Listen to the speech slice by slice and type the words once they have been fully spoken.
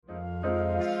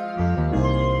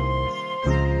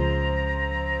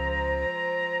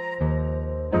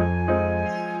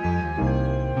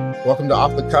Welcome to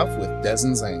Off the Cuff with Des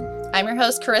and Zane. I'm your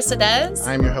host, Carissa Des.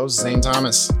 I'm your host, Zane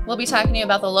Thomas. We'll be talking to you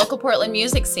about the local Portland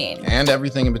music scene. And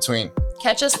everything in between.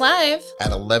 Catch us live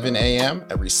at 11 a.m.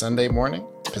 every Sunday morning,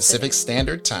 Pacific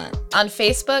Standard Time. On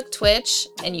Facebook, Twitch,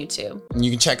 and YouTube. And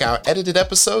you can check out edited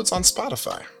episodes on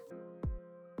Spotify.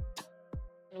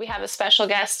 We have a special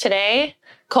guest today.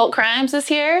 Kult Krimes is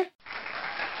here.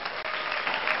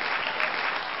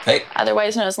 Hey.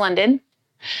 Otherwise known as London.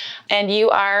 And you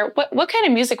are, what kind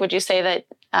of music would you say that,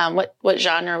 what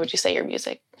genre would you say your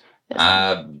music is?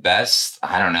 Best,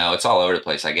 I don't know. It's all over the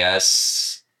place, I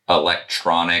guess.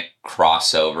 Electronic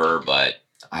crossover, but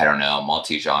I don't know,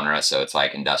 multi-genre. So it's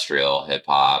like industrial, hip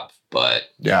hop, but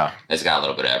yeah, it's got a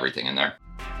little bit of everything in there.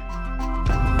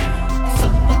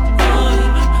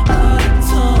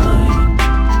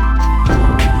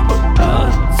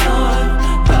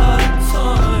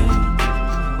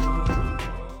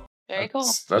 Very cool.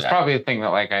 That's probably the thing that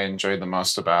I enjoyed the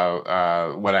most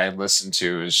about what I listened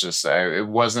to is just it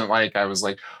wasn't like I was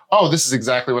like, oh, this is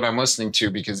exactly what I'm listening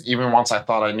to, because even once I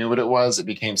thought I knew what it was, it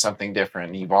became something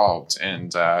different and evolved.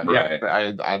 And Right.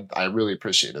 yeah, I really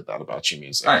appreciated that about your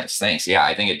music. Nice, thanks. Yeah,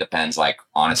 I think it depends,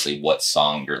 honestly, what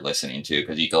song you're listening to,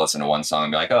 because you can listen to one song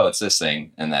and be like, oh, it's this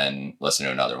thing, and then listen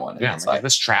to another one. And Yeah, it's like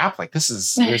this trap,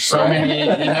 there's so many, you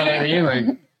know what I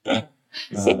mean?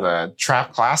 This is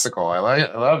trap classical. I love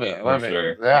it. I love it.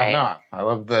 Sure. Yeah, Right. no, I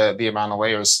love the amount of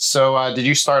layers. So did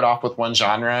you start off with one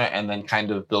genre and then kind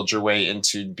of build your way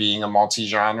into being a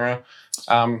multi-genre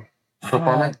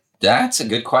performer? That's a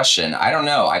good question. I don't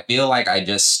know. I feel like I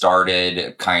just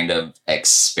started kind of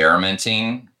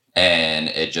experimenting and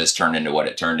it just turned into what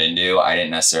it turned into. I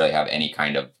didn't necessarily have any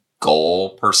kind of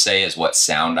goal per se as what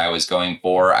sound I was going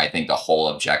for. I think the whole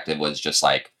objective was just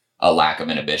a lack of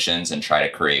inhibitions and try to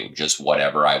create just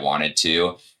whatever I wanted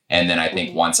to. And then I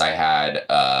think once I had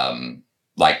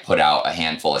put out a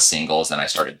handful of singles, then I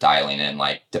started dialing in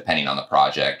depending on the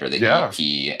project or the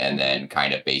EP, and then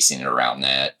kind of basing it around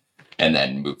that and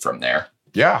then move from there.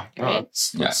 Yeah, Right.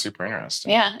 that's super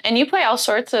interesting. Yeah, and you play all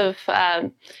sorts of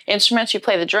instruments. You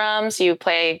play the drums, you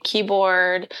play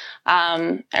keyboard.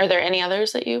 Are there any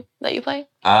others that you play?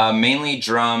 Mainly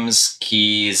drums,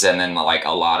 keys, and then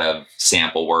a lot of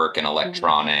sample work and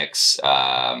electronics.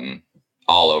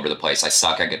 All over the place. I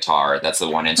suck at guitar. That's the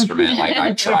one instrument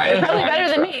I tried. Probably better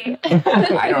than me.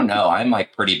 I don't know. I'm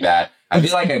pretty bad. I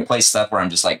feel like I play stuff where I'm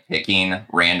just picking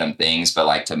random things,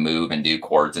 but to move and do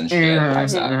chords and shit. I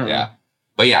suck. Yeah.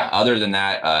 But yeah, other than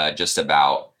that, just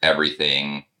about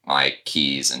everything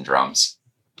keys and drums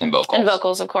and vocals. And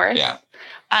vocals, of course. Yeah.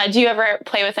 Do you ever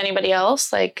play with anybody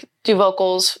else? Do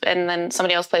vocals and then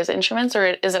somebody else plays the instruments, or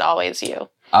is it always you?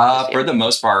 For the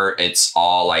most part, it's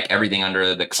all everything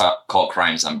under the Kult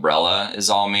Krimes umbrella is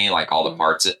all me. All the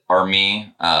parts are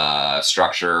me,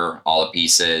 structure, all the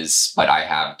pieces. But I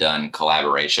have done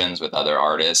collaborations with other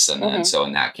artists. And then, so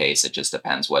in that case, it just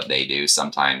depends what they do.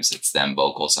 Sometimes it's them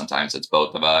vocals, sometimes it's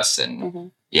both of us.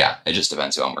 And yeah, it just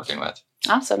depends who I'm working with.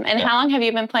 Awesome. And how long have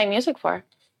you been playing music for?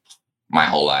 My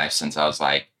whole life, since I was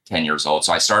 10 years old.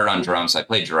 So I started on drums. I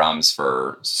played drums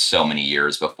for so many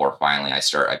years before finally I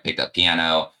picked up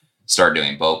piano, started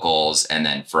doing vocals. And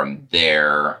then from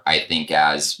there, I think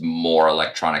as more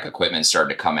electronic equipment started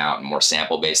to come out and more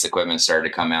sample-based equipment started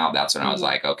to come out, that's when I was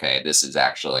okay, this is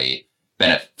actually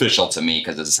beneficial to me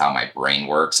because this is how my brain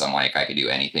works. I'm I could do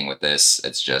anything with this.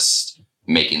 It's just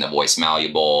making the voice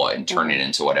malleable and turning it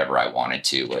into whatever I wanted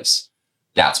to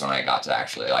that's when I got to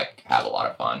actually have a lot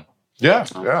of fun. Yeah,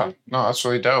 yeah. No, that's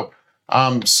really dope.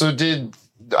 So did,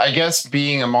 I guess,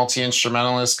 being a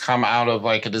multi-instrumentalist come out of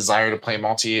a desire to play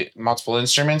multiple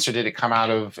instruments, or did it come out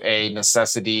of a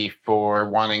necessity for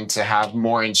wanting to have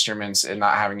more instruments and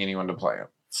not having anyone to play them?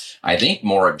 I think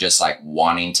more of just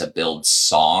wanting to build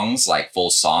songs,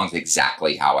 full songs,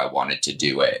 exactly how I wanted to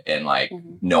do it. And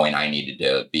knowing I needed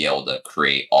to be able to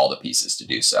create all the pieces to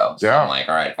do so. So I'm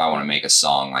all right, if I want to make a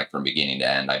song from beginning to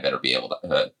end, I better be able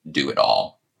to do it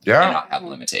all. Yeah. And not have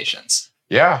limitations.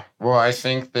 Yeah. Well, I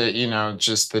think that,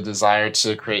 just the desire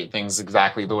to create things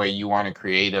exactly the way you want to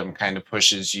create them kind of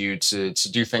pushes you to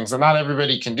do things that not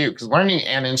everybody can do. Because learning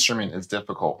an instrument is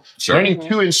difficult. Sure. Learning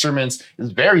two instruments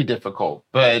is very difficult.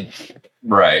 But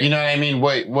right. You know what I mean?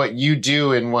 What you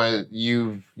do and what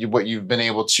you've been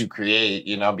able to create,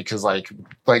 because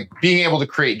being able to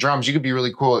create drums, you could be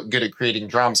really good at creating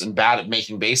drums and bad at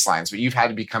making bass lines, but you've had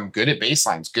to become good at bass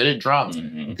lines, good at drums,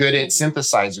 good at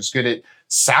synthesizers, good at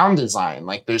sound design.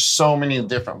 There's so many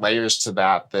different layers to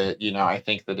that I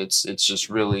think that it's just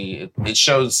really, it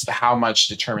shows how much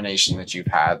determination that you've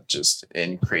had just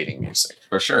in creating music.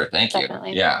 For sure. Thank you.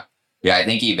 Definitely. Yeah. Yeah, I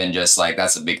think even just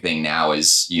that's a big thing now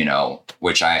is,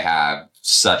 which I have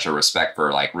such a respect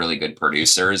for like really good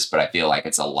producers, but I feel like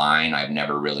it's a line I've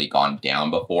never really gone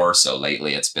down before. So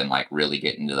lately it's been like really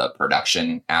getting to the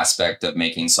production aspect of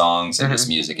making songs and just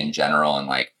music in general, and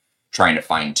like trying to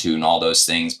fine tune all those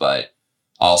things, but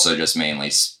also just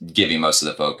mainly giving most of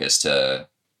the focus to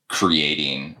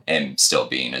creating and still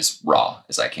being as raw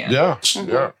as I can.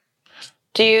 Yeah.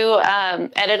 Do you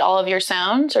edit all of your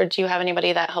sounds, or do you have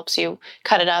anybody that helps you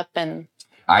cut it up? And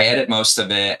I edit most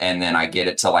of it, and then I get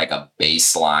it to like a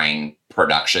baseline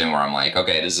production where I'm like,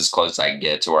 okay, this is as close as I can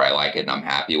get to where I like it and I'm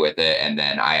happy with it. And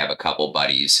then I have a couple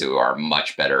buddies who are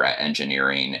much better at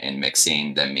engineering and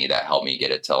mixing than me that help me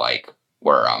get it to like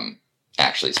where I'm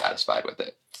actually satisfied with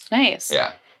it. Nice.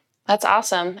 Yeah. That's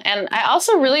awesome. And I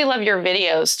also really love your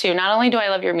videos too. Not only do I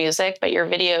love your music, but your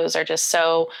videos are just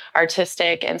so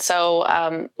artistic and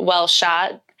so well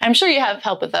shot. I'm sure you have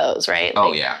help with those, right? Oh,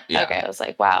 like, yeah. Okay, I was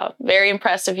like, wow, very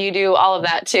impressive. You do all of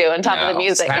that too, on top of the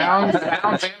music. Sounds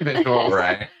and visuals.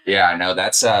 Right. Yeah, I know.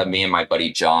 That's me and my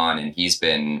buddy John, and he's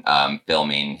been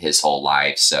filming his whole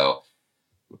life. So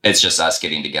it's just us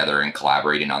getting together and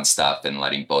collaborating on stuff and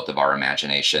letting both of our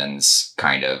imaginations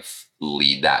kind of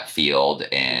lead that field.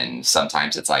 And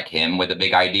sometimes it's like him with a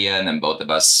big idea, and then both of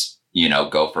us, you know,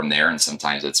 go from there. And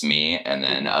sometimes it's me. And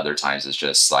then other times it's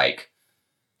just like,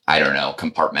 I don't know,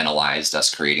 compartmentalized,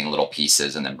 us creating little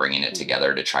pieces and then bringing it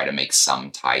together to try to make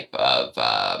some type of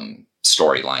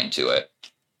storyline to it.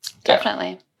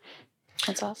 Definitely.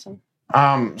 That's awesome.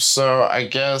 So I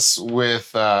guess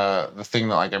with the thing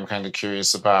that like I'm kind of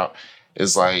curious about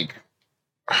is like,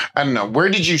 I don't know, where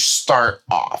did you start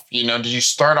off? You know, did you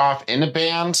start off in a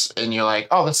band and you're like,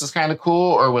 oh, this is kind of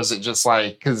cool? Or was it just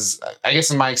like, because I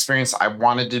guess in my experience, I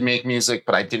wanted to make music,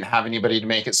 but I didn't have anybody to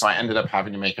make it. So I ended up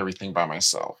having to make everything by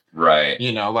myself. Right.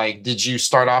 You know, like, did you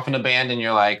start off in a band and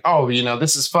you're like, oh, you know,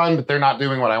 this is fun, but they're not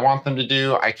doing what I want them to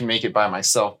do. I can make it by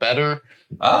myself better.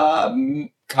 I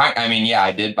mean, yeah,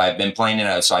 I did. I've been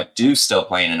playing so I do still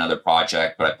play in another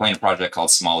project, but I play in a project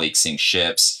called Small Leaks Sink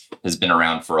Ships. Has been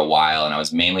around for a while, and I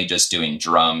was mainly just doing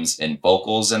drums and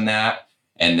vocals in that.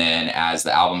 And then as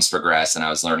the albums progressed and I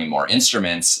was learning more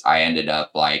instruments, I ended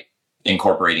up like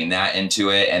incorporating that into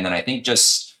it. And then I think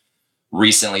just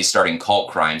recently starting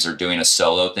Kult Krimes or doing a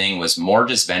solo thing was more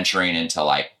just venturing into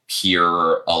like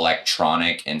pure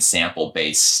electronic and sample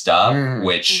based stuff,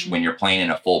 which when you're playing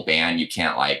in a full band, you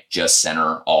can't like just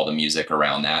center all the music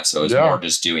around that. So it's more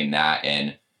just doing that.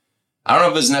 And I don't know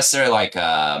if it was necessarily like,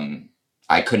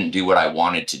 I couldn't do what I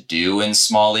wanted to do in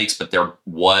Small Leaks, but there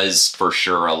was for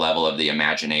sure a level of the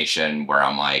imagination where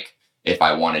I'm like, if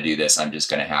I want to do this, I'm just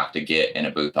going to have to get in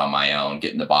a booth on my own,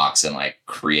 get in the box and like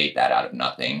create that out of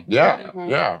nothing. Yeah.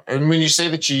 Yeah. And when you say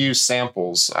that you use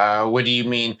samples, what do you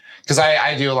mean? Because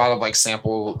I do a lot of like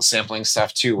sampling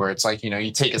stuff too, where it's like, you know, you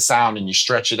take a sound and you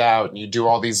stretch it out and you do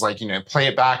all these like, you know, play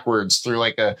it backwards through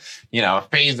like a, you know, a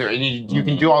phaser, and you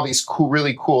can do all these cool,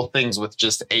 really cool things with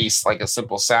just like a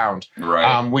simple sound.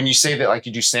 Right. When you say that like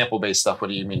you do sample based stuff, what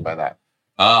do you mean by that?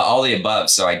 All the above.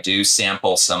 So I do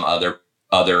sample some other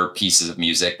pieces of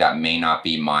music that may not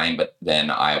be mine, but then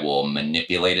I will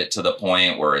manipulate it to the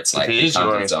point where it's like it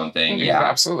becomes its own thing. Yeah,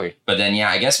 absolutely. But then, yeah,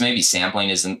 I guess maybe sampling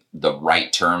isn't the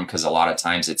right term, because a lot of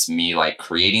times it's me like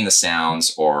creating the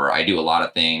sounds, or I do a lot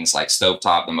of things like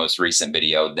Stovetop, the most recent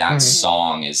video, that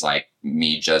song is like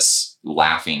me just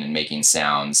laughing and making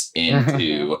sounds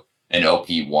into an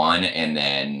OP1 and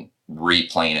then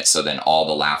replaying it, so then all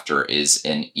the laughter is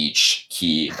in each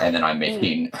key, and then I'm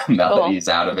making melodies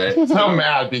out of it. So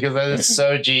mad because that is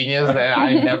so genius that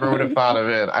I never would have thought of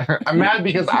it. I'm mad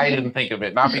because I didn't think of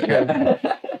it, not because.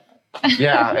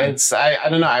 Yeah, it's I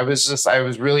don't know. I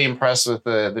was really impressed with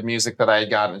the music that I had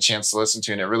gotten a chance to listen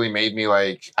to, and it really made me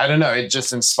like, I don't know. It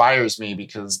just inspires me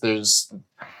because there's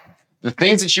the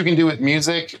things that you can do with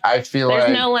music. I feel there's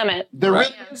like no limit. There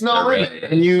really is no limit.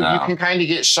 And you can kind of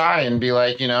get shy and be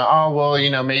like, you know, oh, well, you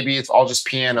know, maybe it's all just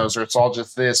pianos or it's all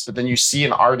just this. But then you see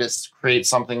an artist create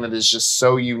something that is just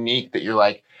so unique that you're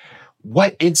like,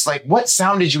 what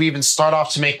sound did you even start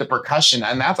off to make the percussion?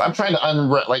 And I'm trying to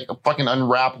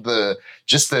unwrap the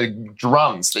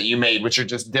drums that you made, which are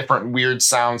just different weird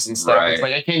sounds and stuff. Right. It's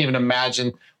like, I can't even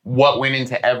imagine what went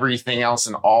into everything else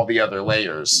and all the other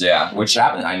layers. Yeah, which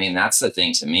happened. I mean, that's the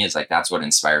thing to me, is like, that's what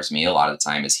inspires me a lot of the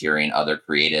time, is hearing other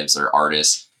creatives or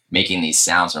artists making these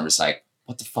sounds. And I'm just like,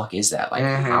 what the fuck is that? Like,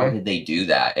 how did they do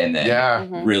that? And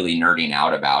then really nerding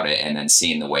out about it, and then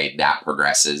seeing the way that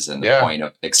progresses and the point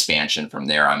of expansion from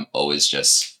there. I'm always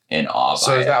just in awe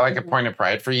So by is it. that like a point of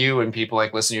pride for you when people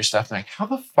like listen to your stuff and like, how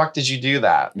the fuck did you do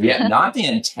that? Yeah, not the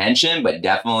intention, but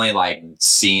definitely like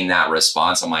seeing that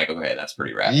response. I'm like, okay, that's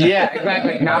pretty rad. Yeah,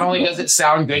 exactly. Not only does it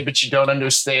sound good, but you don't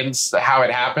understand how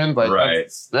it happened. Like, Right.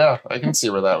 yeah, I can see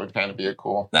where that would kind of be a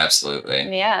cool.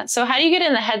 Absolutely. Yeah. So how do you get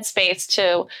in the headspace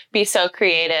to be so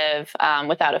creative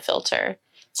without a filter?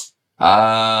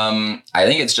 I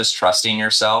think it's just trusting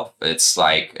yourself. It's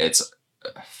like, it's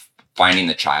finding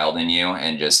the child in you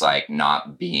and just like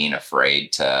not being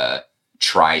afraid to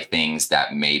try things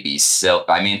that may be silly.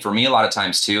 I mean, for me, a lot of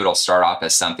times too, it'll start off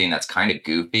as something that's kind of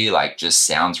goofy, like just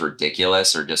sounds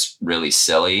ridiculous or just really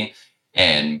silly.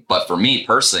 But for me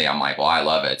personally, I'm like, well, I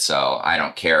love it, so I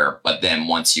don't care. But then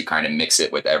once you kind of mix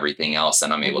it with everything else,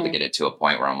 then I'm able to get it to a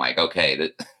point where I'm like,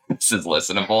 okay, this is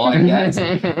listenable, I guess,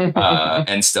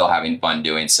 and still having fun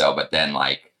doing so. But then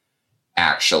like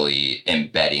actually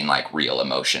embedding like real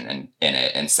emotion in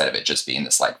it instead of it just being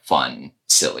this like fun,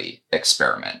 silly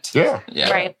experiment. Yeah.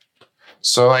 Right.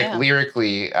 So like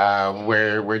lyrically,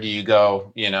 where do you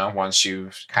go, once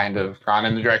you've kind of gone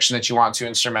in the direction that you want to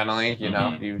instrumentally,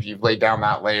 you've laid down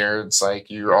that layer. It's like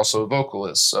you're also a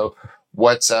vocalist. So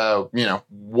what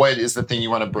is the thing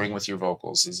you want to bring with your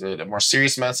vocals? Is it a more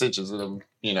serious message? Is it a,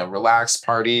 relaxed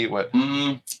party? What?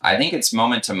 I think it's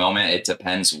moment to moment. It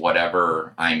depends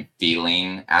whatever I'm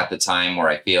feeling at the time, where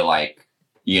I feel like,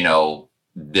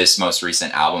 this most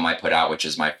recent album I put out, which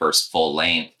is my first full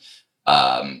length,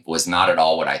 was not at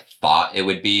all what I thought it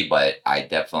would be, but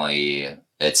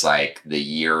it's like the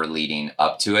year leading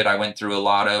up to it, I went through a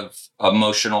lot of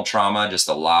emotional trauma, just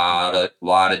a lot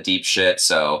of deep shit.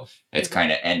 So it's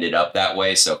kind of ended up that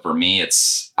way. So for me,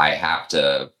 I have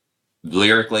to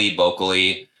lyrically,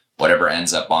 vocally, whatever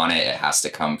ends up on it, it has to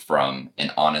come from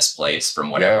an honest place, from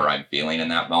whatever I'm feeling in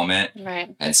that moment.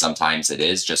 Right. And sometimes it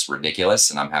is just ridiculous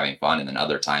and I'm having fun. And then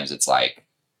other times it's like,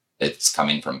 it's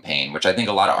coming from pain, which I think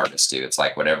a lot of artists do. It's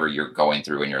like whatever you're going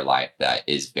through in your life that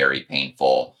is very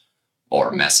painful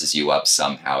or messes you up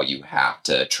somehow, you have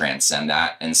to transcend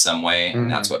that in some way. And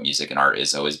that's what music and art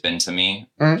has always been to me.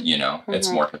 It's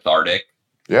more cathartic,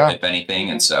 if anything.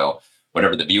 And so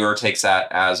whatever the viewer takes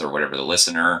that as, or whatever the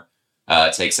listener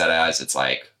takes that as, it's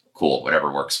like, cool,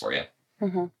 whatever works for you.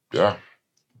 Yeah.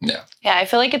 Yeah, I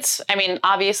feel like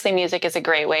obviously music is a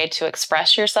great way to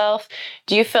express yourself.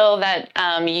 Do you feel that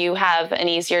you have an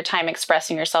easier time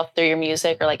expressing yourself through your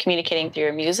music or like communicating through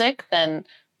your music than,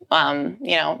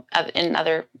 in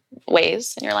other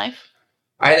ways in your life?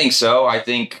 I think so. I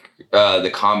think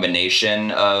the combination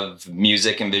of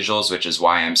music and visuals, which is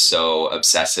why I'm so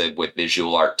obsessive with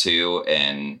visual art too,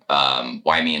 and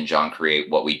why me and John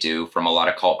create what we do from a lot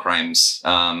of Kult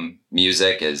Krimes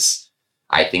music, is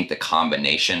I think the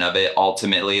combination of it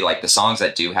ultimately, like the songs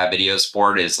that do have videos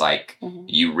for it, is like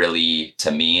you really,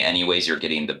 to me anyways, you're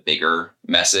getting the bigger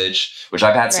message, which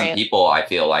I've had some people, I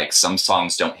feel like some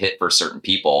songs don't hit for certain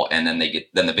people, and then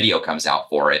then the video comes out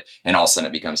for it and all of a sudden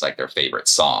it becomes like their favorite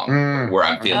song, where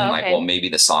I'm feeling like, well, maybe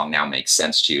the song now makes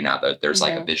sense to you now that there's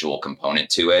like a visual component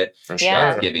to it. For sure.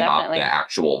 Yeah, giving definitely. off the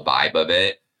actual vibe of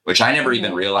it, which I never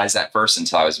even realized at first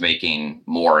until I was making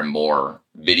more and more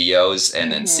videos and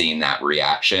then seeing that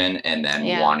reaction and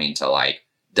then wanting to like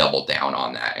double down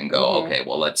on that and go, okay,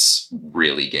 well, let's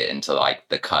really get into like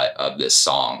the cut of this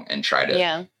song and try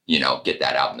to, get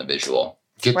that out in the visual.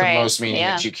 Get the most meaning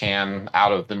that you can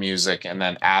out of the music and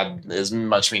then add as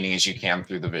much meaning as you can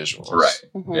through the visuals. Right.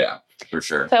 Yeah, for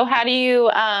sure. So how do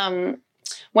you,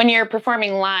 when you're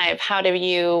performing live, how do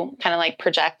you kind of like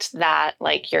project that,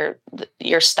 like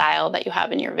your style that you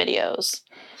have in your videos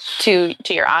to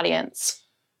your audience?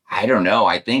 I don't know.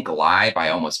 I think live, I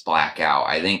almost black out.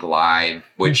 I think live,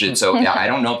 which is so, I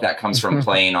don't know if that comes from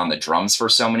playing on the drums for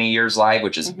so many years live,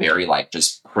 which is very like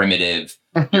just primitive.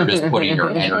 You're just putting your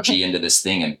energy into this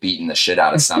thing and beating the shit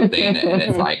out of something and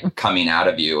it's like coming out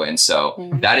of you. And so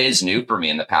that is new for me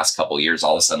in the past couple of years,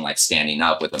 all of a sudden like standing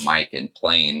up with a mic and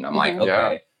playing. I'm like,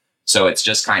 okay. So it's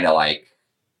just kind of like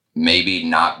maybe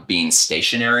not being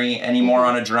stationary anymore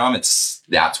on a drum.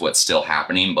 That's what's still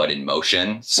happening, but in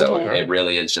motion. So it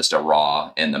really is just a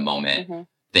raw in the moment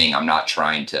thing. I'm not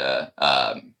trying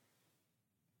to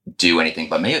do anything,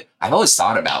 but maybe I've always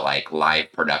thought about like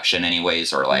live production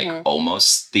anyways, or like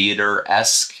almost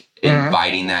theater-esque,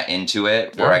 inviting that into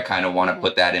it, where I kind of want to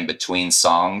put that in between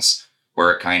songs,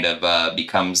 where it kind of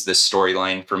becomes this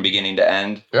storyline from beginning to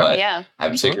end. But I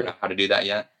haven't figured out how to do that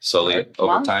yet. Slowly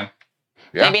over time.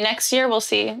 Maybe next year we'll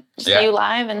see you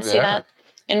live and see that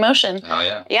in motion. Oh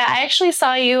yeah. Yeah, I actually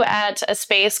saw you at a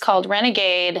space called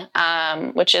Renegade,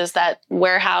 which is that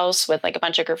warehouse with like a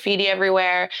bunch of graffiti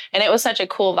everywhere. And it was such a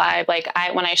cool vibe. Like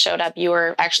when I showed up, you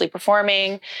were actually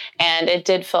performing and it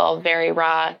did feel very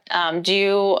raw.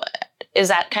 Is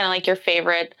that kind of like your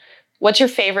favorite? What's your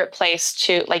favorite place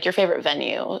to, like your favorite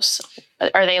venues?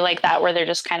 Are they like that where they're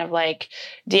just kind of like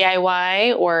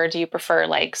DIY, or do you prefer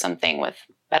like something with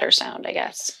better sound, I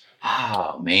guess?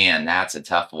 Oh man, that's a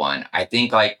tough one. I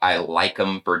think like I like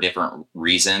them for different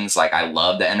reasons. Like I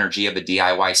love the energy of a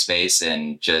DIY space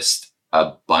and just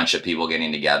a bunch of people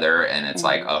getting together and it's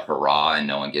like a hurrah and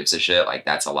no one gives a shit. Like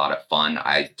that's a lot of fun.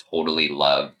 I totally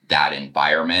love that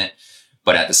environment.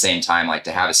 But at the same time, like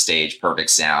to have a stage, perfect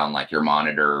sound, like your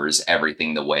monitors,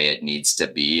 everything the way it needs to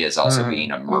be is also being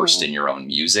immersed in your own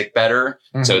music better.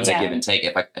 So it's a give and take.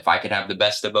 If I could have the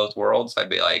best of both worlds, I'd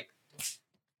be like,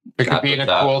 it could be in a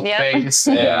cool space.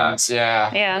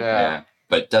 Yeah.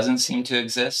 But it doesn't seem to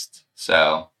exist.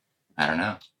 So I don't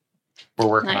know. We're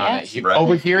working on it. Right.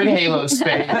 Over here in Halo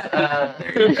space.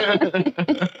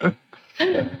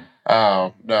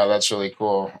 Oh no, that's really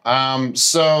cool.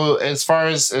 So as far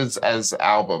as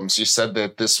albums, you said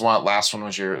that last one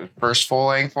was your first full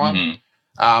length one.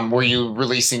 Were you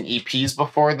releasing EPs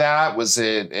before that? Was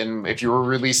it? And if you were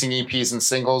releasing EPs and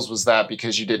singles, was that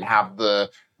because you didn't have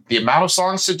the amount of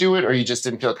songs to do it, or you just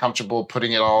didn't feel comfortable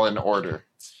putting it all in order?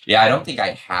 Yeah, I don't think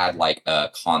I had like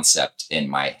a concept in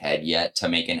my head yet to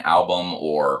make an album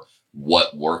or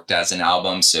what worked as an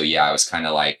album. So yeah, I was kind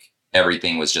of like.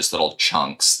 Everything was just little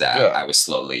chunks that I was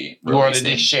slowly releasing. You wanted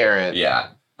to share it. Yeah.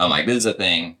 I'm like, this is a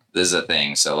thing.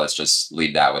 So let's just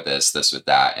leave that with this with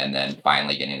that. And then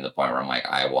finally getting to the point where I'm like,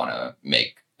 I want to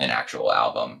make an actual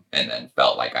album, and then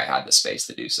felt like I had the space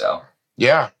to do so.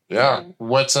 Yeah.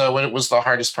 What was the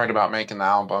hardest part about making the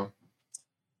album?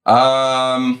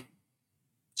 I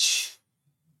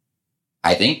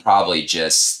think probably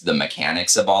just the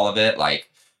mechanics of all of it. Like,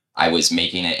 I was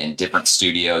making it in different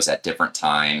studios at different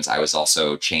times. I was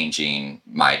also changing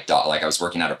I was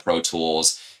working out of Pro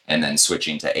Tools and then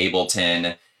switching to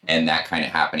Ableton, and that kind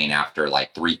of happening after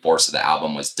like 3/4 of the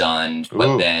album was done.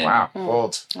 But then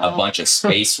a bunch of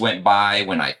space went by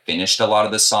when I finished a lot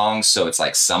of the songs. So it's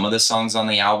like some of the songs on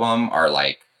the album are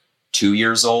like 2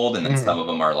 years old, and then some of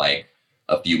them are like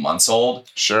a few months old.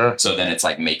 Sure. So then it's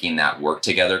like making that work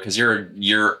together, because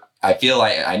I feel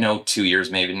like, I know 2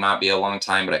 years maybe not be a long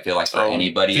time, but I feel like for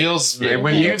anybody, musically,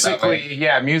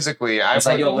 it's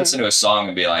like you'll listen to a song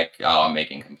and be like, oh, I'm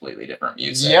making completely different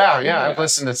music. Yeah. I've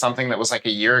listened to something that was like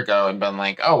a year ago and been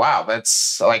like, oh wow,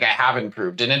 that's like, I have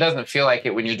improved. And it doesn't feel like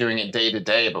it when you're doing it day to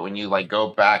day, but when you like go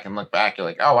back and look back, you're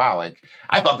like, oh wow, like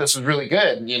I thought this was really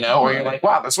good, or you're like,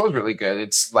 wow, this was really good.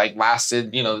 It's like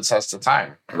lasted, the test of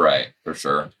time. Right, for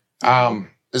sure.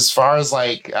 As far as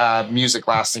like music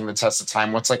lasting the test of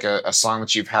time, what's like a song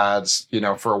that you've had,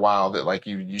 for a while that like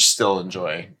you still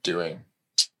enjoy doing?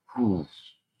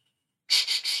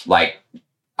 Like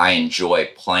I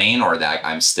enjoy playing, or that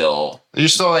you're still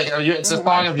like, it's a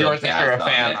song of yours that you're a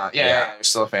fan of. Yeah, you're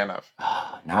still a fan of.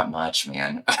 Not much,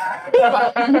 man.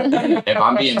 If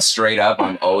I'm being straight up,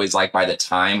 I'm always like, by the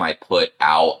time I put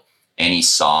out any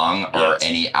song or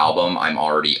any album, I'm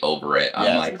already over it.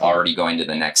 I'm like already going to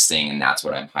the next thing, and that's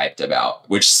what I'm hyped about,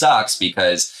 which sucks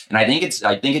because, and I think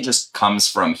it just comes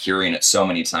from hearing it so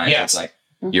many times. It's like,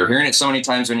 you're hearing it so many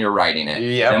times when you're writing it.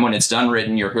 Then when it's done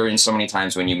written, you're hearing so many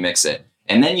times when you mix it.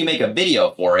 And then you make a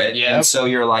video for it. And so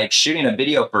you're like shooting a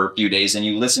video for a few days, and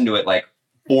you listen to it like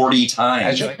 40 times.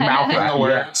 As you're like mouthing the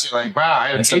words, you're like, wow,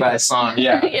 I hate this song.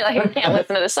 Yeah. You're like, I can't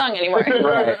listen to this song anymore.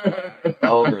 Right.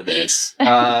 Over this.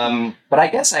 But I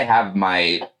guess I have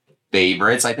my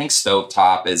favorites. I think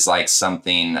Stovetop is like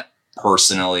something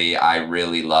personally I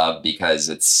really love, because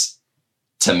it's,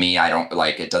 to me, I don't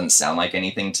like, it doesn't sound like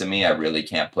anything to me. I really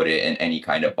can't put it in any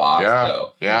kind of box.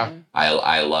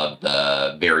 I love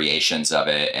the variations of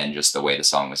it and just the way the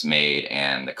song was made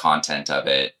and the content of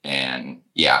it. And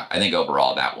yeah, I think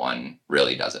overall that one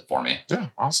really does it for me. Yeah,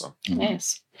 awesome.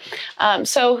 Nice.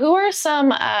 So who are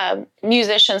some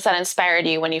musicians that inspired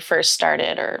you when you first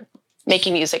started or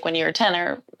making music when you were 10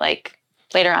 or like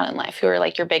later on in life? Who are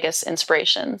like your biggest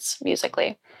inspirations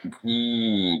musically?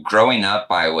 Growing up,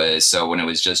 when it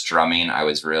was just drumming,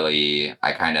 I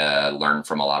kind of learned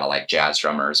from a lot of like jazz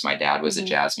drummers. My dad was a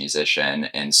jazz musician.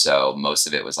 And so most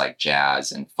of it was like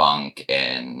jazz and funk,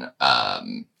 and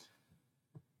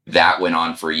that went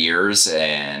on for years.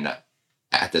 And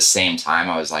at the same time,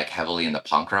 I was like heavily in the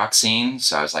punk rock scene.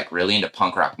 So I was like really into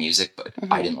punk rock music, but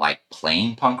I didn't like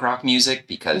playing punk rock music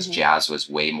because jazz was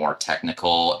way more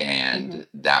technical, and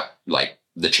that like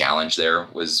the challenge there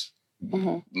was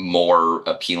more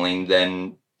appealing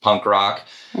than punk rock.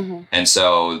 And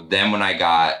so then when I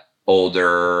got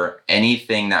older,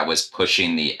 anything that was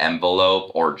pushing the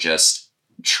envelope or just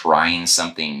trying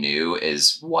something new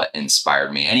is what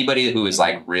inspired me. Anybody who was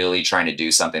like really trying to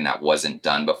do something that wasn't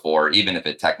done before, even if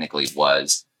it technically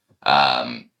was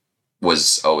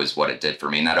always what it did for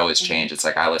me. And that always changed. It's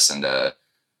like I listened to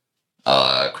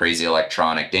crazy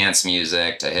electronic dance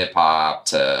music to hip hop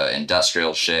to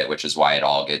industrial shit, which is why it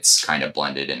all gets kind of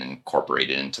blended and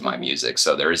incorporated into my music.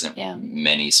 So there isn't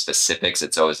many specifics.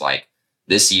 It's always like,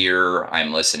 this year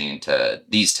I'm listening to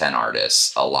these 10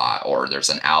 artists a lot, or there's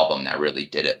an album that really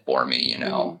did it for me, you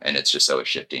know, and it's just always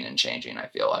shifting and changing, I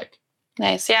feel like.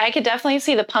 Nice. Yeah, I could definitely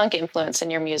see the punk influence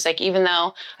in your music, even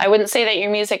though I wouldn't say that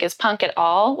your music is punk at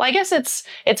all. Well, I guess it's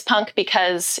punk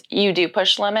because you do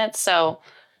push limits. So,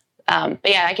 but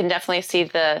yeah, I can definitely see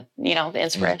the, you know, the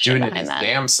inspiration doing behind it that.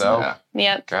 Damn self.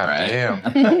 Yeah. Yep. God damn.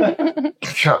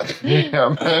 God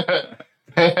damn.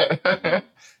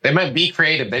 They meant be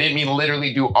creative. They didn't mean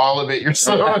literally do all of it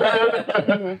yourself.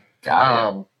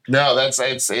 No,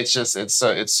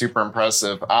 it's super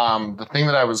impressive. The thing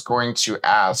that I was going to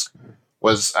ask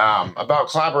was about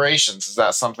collaborations. Is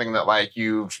that something that like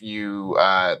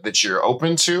that you're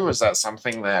open to? Is that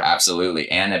something that absolutely,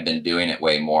 and I've been doing it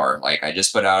way more. Like I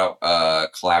just put out a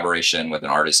collaboration with an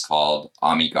artist called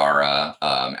Amigara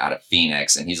out of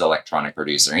Phoenix, and he's an electronic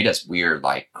producer. And he does weird,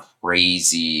 like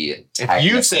crazy. If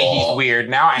you say he's weird,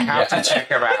 now I have to check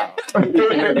him out.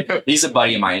 He's a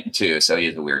buddy of mine too, so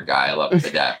he's a weird guy. I love him to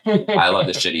death. I love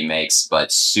the shit he makes,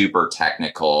 but super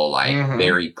technical, like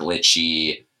very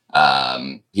glitchy.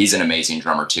 He's an amazing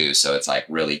drummer too, so it's like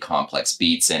really complex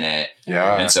beats in it.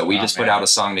 Yeah. And so we just put out a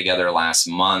song together last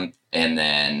month, and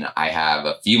then I have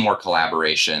a few more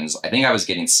collaborations. I think I was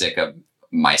getting sick of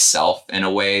myself in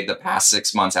a way the past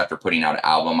 6 months after putting out an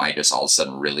album. I just all of a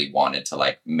sudden really wanted to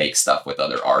like make stuff with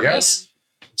other artists.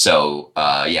 Yeah. So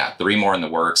 3 more in the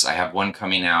works. I have one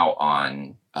coming out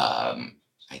on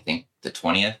I think the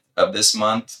 20th of this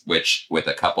month, which with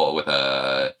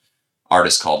a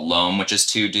artist called Loam, which is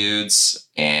 2 dudes,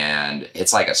 and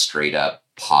it's like a straight up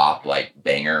pop, like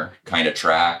banger kind of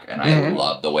track, and I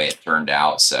love the way it turned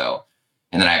out. So,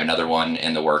 and then I have another one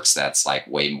in the works that's like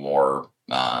way more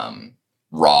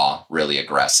raw, really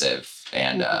aggressive,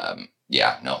 and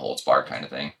no holds barred kind of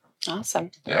thing. Awesome.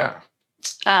 Yeah.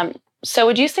 So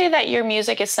would you say that your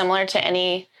music is similar to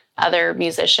any other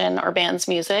musician or band's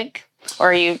music, or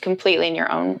are you completely in your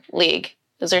own league?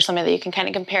 Is there something that you can kind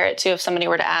of compare it to if somebody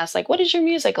were to ask, like, what is your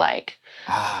music like?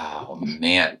 Oh,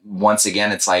 man. Once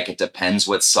again, it's like, it depends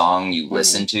what song you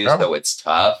listen to, so it's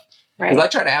tough. Because I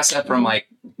try to ask that from, like,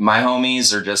 my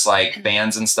homies or just, like,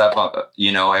 fans and stuff,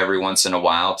 you know, every once in a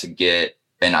while to get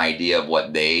an idea of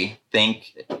what they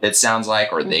think it sounds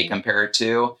like or they compare it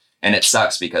to. And it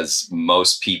sucks because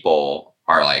most people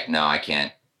are like, no, I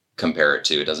can't compare it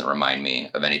to. It doesn't remind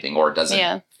me of anything, or it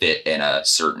doesn't fit in a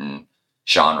certain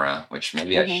genre, which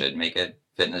maybe I should make it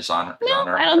fit in a genre. No,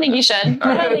 I don't think you should.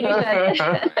 I don't think you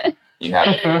should. You have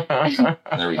it.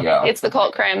 There we go. It's the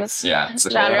Kult Krimes. Yeah, it's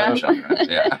the genre.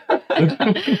 Yeah.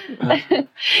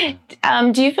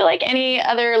 Do you feel like any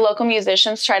other local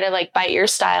musicians try to like bite your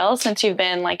style since you've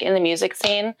been like in the music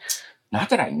scene?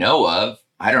 Not that I know of.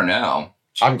 I don't know.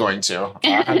 I'm going to.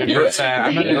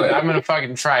 100%. I'm gonna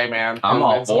fucking try, man. I'm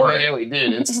all for it.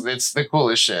 Dude, it's the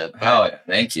coolest shit. Oh,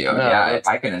 thank you. No, if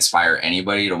I can inspire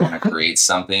anybody to want to create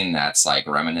something that's like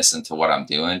reminiscent to what I'm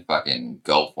doing, fucking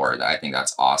go for it. I think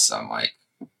that's awesome. Like,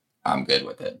 I'm good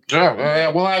with it. Yeah.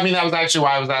 Well, I mean, that was actually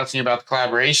why I was asking you about the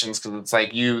collaborations, because it's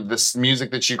like this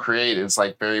music that you create is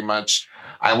like very much.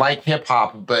 I like hip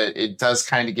hop, but it does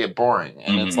kind of get boring.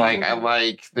 And it's like, I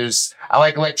like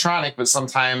electronic, but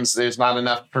sometimes there's not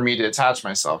enough for me to attach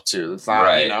myself to. It's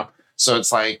not, you know, so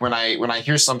it's like when I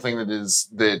hear something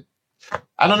that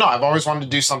I don't know, I've always wanted to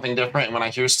do something different. And when I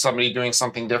hear somebody doing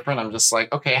something different, I'm just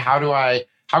like, okay, how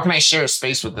can I share a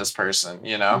space with this person?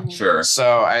 You know? Sure.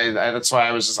 So that's why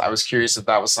I was curious if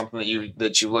that was something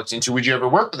that you looked into. Would you ever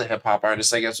work with a hip hop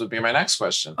artist? I guess would be my next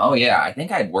question. Oh yeah. I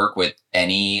think I'd work with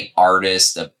any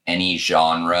artist of any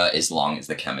genre as long as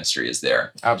the chemistry is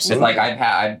there. Absolutely. It's like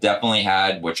I've definitely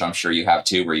had, which I'm sure you have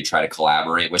too, where you try to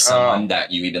collaborate with someone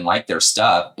that you even like their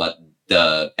stuff, but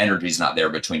the energy's not there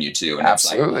between you two, and it's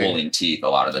like pulling teeth a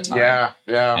lot of the time. Yeah.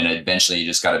 And eventually you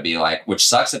just got to be like, which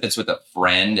sucks if it's with a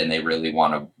friend and they really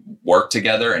want to work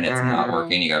together and it's not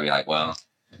working. You got to be like, well,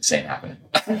 this ain't happening.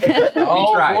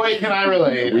 Oh boy, can I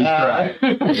relate? We tried.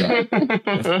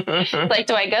 Like,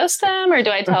 do I ghost them or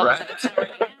do I tell them?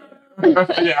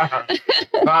 Yeah,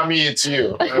 not me, it's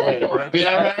you.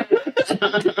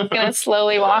 Gonna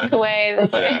slowly walk away.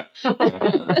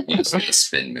 You just get the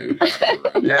spin move.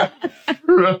 Yeah.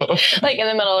 Like in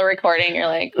the middle of recording, you're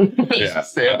like, Yeah.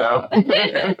 Stand up.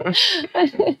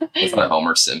 It's the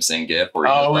Homer Simpson gif where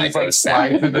he Oh, just he's like like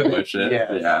sliding into the push it.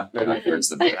 yeah. There's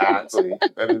the Exactly.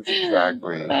 That is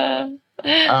exactly.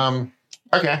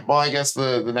 Okay. Well, I guess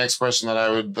the next question that I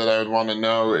would want to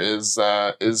know is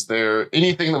there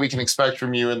anything that we can expect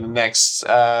from you in the next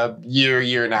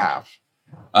year and a half?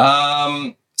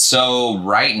 So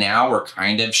right now we're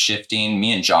kind of shifting,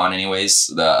 me and John anyways,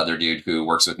 the other dude who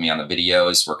works with me on the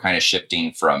videos, we're kind of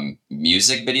shifting from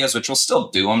music videos, which we'll still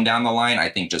do them down the line. I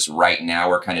think just right now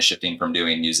we're kind of shifting from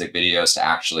doing music videos to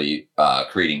actually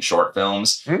creating short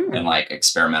films and like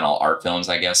experimental art films,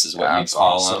 I guess is what you'd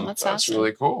call them. That's That's awesome.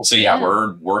 really cool. So yeah,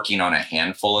 we're working on a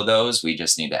handful of those. We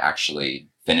just need to actually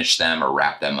finish them or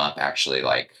wrap them up, actually,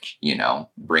 like, you know,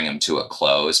 bring them to a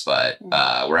close. But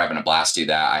we're having a blast to do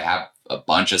that. I have a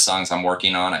bunch of songs I'm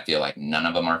working on. I feel like none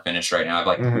of them are finished right now. I have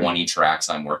like 20 tracks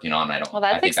I'm working on. Well,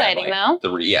 that's exciting though.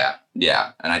 3,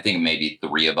 yeah. And I think maybe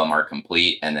 3 of them are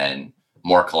complete and then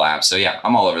more collabs. So yeah,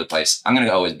 I'm all over the place. I'm going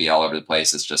to always be all over the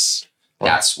place. It's just,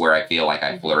 that's where I feel like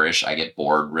I flourish. I get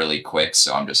bored really quick.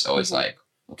 So I'm just always like,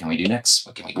 what can we do next?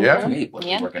 What can we do? Yeah. What are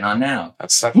we working on now?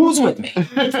 That's stuff. Who's with me?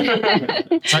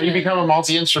 It's how you become a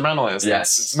multi-instrumentalist.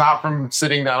 Yes. It's not from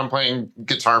sitting down and playing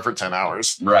guitar for 10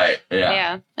 hours. Right.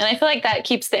 Yeah. And I feel like that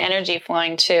keeps the energy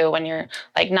flowing too when you're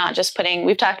like not just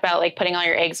we've talked about like putting all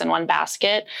your eggs in one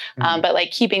basket, but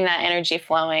like keeping that energy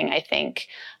flowing, I think,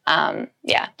 I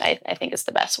think is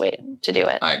the best way to do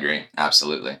it. I agree.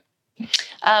 Absolutely.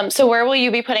 So where will you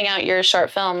be putting out your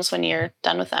short films when you're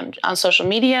done with them? On social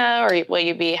media, or will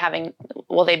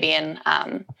they be in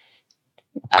on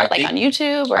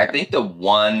YouTube? Or? I think the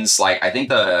ones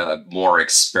the more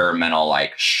experimental,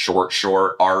 like short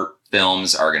art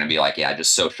films are going to be like,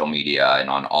 just social media and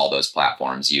on all those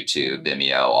platforms, YouTube,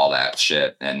 Vimeo, all that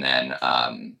shit. And then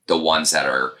the ones that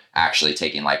are actually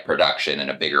taking like production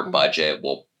and a bigger budget,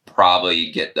 we'll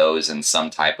probably get those in some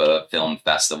type of film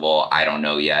festival. I don't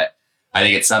know yet. I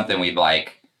think it's something we've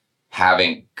like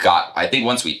haven't got. I think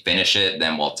once we finish it,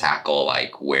 then we'll tackle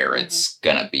like where it's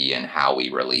gonna be and how we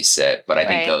release it. But I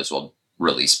think those will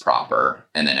release proper,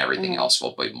 and then everything else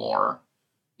will be more,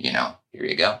 here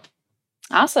you go.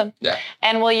 Awesome. Yeah.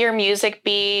 And will your music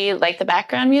be like the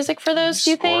background music for those,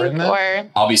 do you think? Or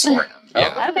I'll be scoring them.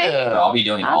 Yeah. Okay. So I'll be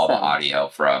doing all the audio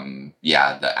from the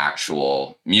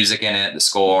actual music in it, the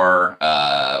score.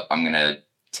 I'm gonna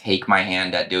take my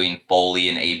hand at doing Foley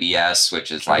and ABS,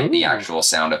 which is like the actual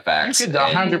sound effects. You could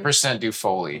 100% do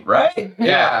Foley. Right?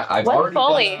 Yeah. I've What's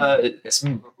already Foley? It's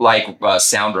like a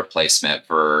sound replacement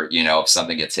for, if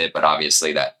something gets hit, but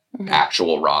obviously that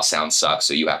actual raw sound sucks,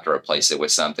 so you have to replace it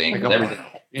with something.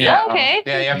 Yeah. Oh, okay.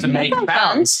 Yeah, you have to make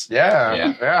sounds.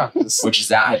 Yeah. Which is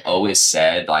that I've always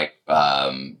said, like,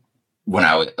 when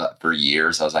I was for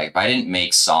years, I was like, if I didn't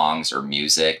make songs or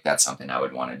music, that's something I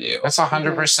would want to do. That's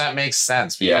 100% makes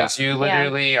sense because you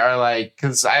literally are like,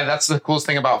 because that's the coolest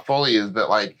thing about Foley is that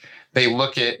like they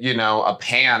look at a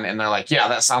pan and they're like, yeah,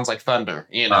 that sounds like thunder,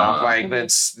 like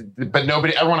that's, but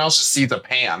everyone else just sees a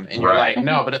pan and you're like,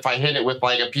 no, but if I hit it with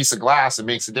like a piece of glass, it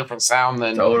makes a different sound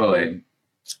than totally.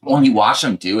 When you watch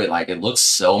them do it, like it looks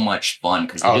so much fun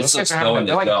because they just so in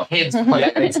the like kids play.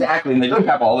 Yeah, exactly. And they don't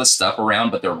have all this stuff around,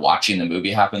 but they're watching the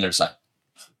movie happen. They're just like,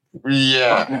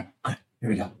 yeah, here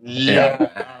we go.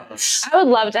 Yeah. I would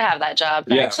love to have that job.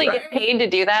 To actually get paid to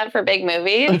do that for big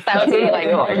movies. That would be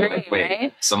like great,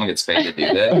 right? Someone gets paid to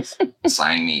do this.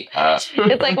 Sign me up.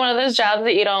 It's like one of those jobs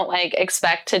that you don't like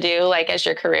expect to do like as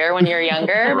your career when you're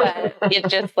younger, but it's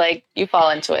just like you fall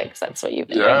into it because that's what you've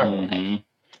been doing. Mm-hmm.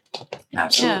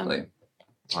 Absolutely.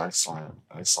 Yeah.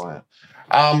 Excellent.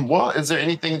 Well, is there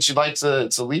anything that you'd like to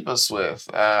leave us with,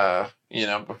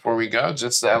 before we go?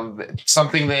 Just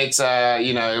something that's,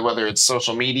 whether it's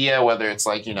social media, whether it's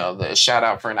like, the shout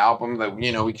out for an album that,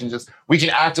 we can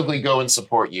actively go and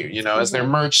support you, is there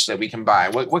merch that we can buy?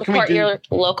 What can we do? Support your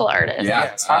local artist. Yeah.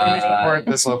 Yes. How do we support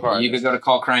this local artist? You could go to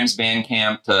Kult Krimes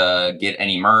Bandcamp to get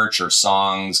any merch or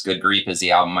songs. Good Grief is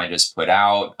the album I just put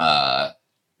out.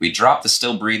 We dropped the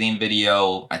Still Breathing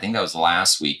video. I think that was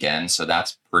last weekend, so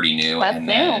that's pretty new. That's and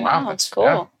new. then, Wow, that's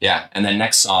cool. Yeah, and then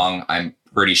next song, I'm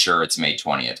pretty sure it's May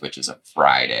 20th, which is a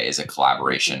Friday, is a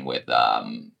collaboration with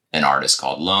an artist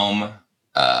called Loam.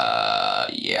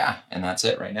 And that's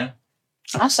it right now.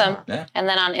 Awesome. Yeah. And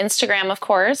then on Instagram, of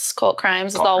course, Kult Krimes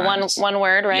is all one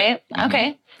word, right? Yeah.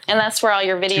 Okay. And that's where all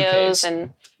your videos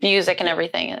and music and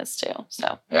everything is too.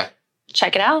 So yeah,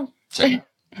 check it out.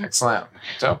 Excellent.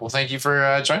 Dope. Well, thank you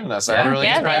for joining us. I had a really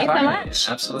good thank you so time. much.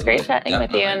 Absolutely. It's great chatting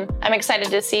with you, and I'm excited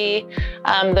to see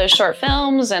those short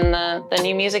films and the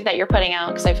new music that you're putting out,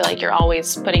 because I feel like you're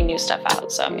always putting new stuff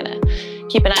out. So I'm gonna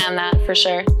keep an eye on that for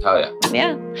sure. Oh yeah.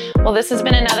 Yeah. Well, this has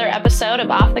been another episode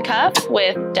of Off the Cuff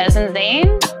with Des and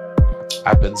Zane,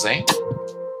 I've been Zane,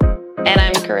 and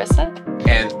I'm Carissa.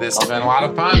 and this has been a lot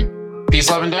of fun. Peace,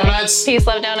 love, and donuts. Peace,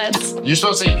 love, donuts. You're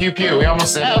supposed to say pew pew. We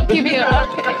almost said Oh, pew pew.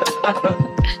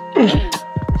 Okay.